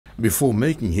Before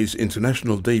making his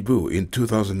international debut in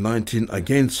 2019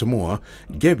 against Samoa,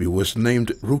 Gebbie was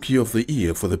named Rookie of the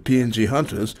Year for the PNG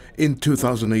Hunters in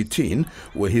 2018,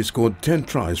 where he scored 10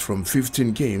 tries from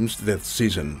 15 games that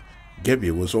season.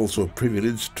 Gebbie was also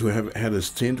privileged to have had a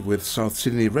stint with South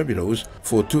Sydney Rabbitohs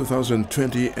for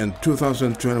 2020 and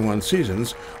 2021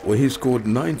 seasons, where he scored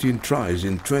 19 tries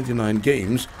in 29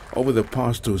 games over the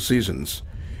past 2 seasons.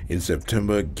 In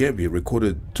September, Gebbie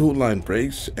recorded 2 line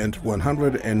breaks and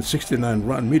 169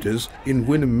 run meters in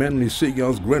winning Manly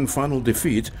Seagulls' grand final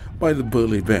defeat by the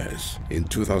Burleigh Bears. In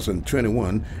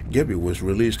 2021, Gebbie was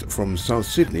released from South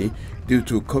Sydney due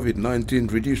to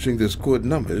COVID-19 reducing the squad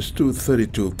numbers to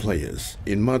 32 players.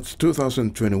 In March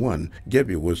 2021,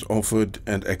 Gebbie was offered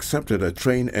and accepted a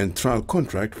train and trial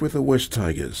contract with the West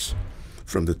Tigers.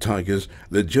 From the Tigers,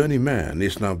 the Journey Man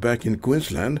is now back in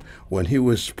Queensland when he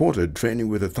was spotted training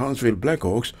with the Townsville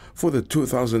Blackhawks for the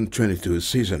 2022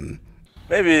 season.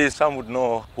 Maybe some would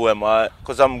know who am I,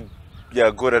 because I'm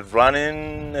good at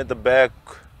running at the back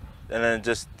and then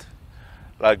just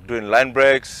like doing line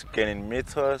breaks, gaining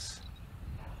meters.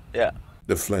 Yeah.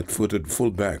 The flat-footed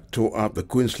fullback tore up the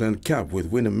Queensland Cup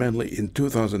with winner Manly in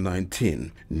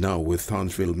 2019. Now with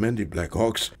Townsville Manly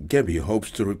Blackhawks, Gebbie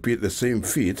hopes to repeat the same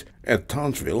feat at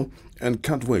Townsville and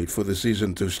can't wait for the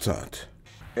season to start.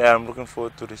 Yeah, I'm looking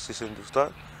forward to the season to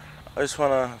start. I just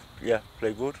want to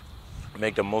play good,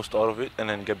 make the most out of it, and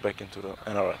then get back into the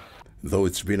NRL. Though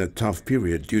it's been a tough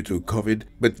period due to COVID,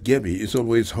 but Gebbie is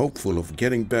always hopeful of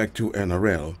getting back to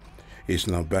NRL. He's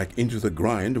now back into the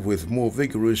grind with more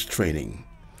vigorous training.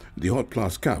 The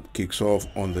Hostplus Cup kicks off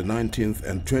on the 19th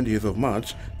and 20th of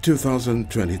March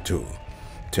 2022.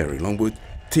 Terry Longwood,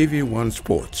 TV1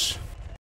 Sports.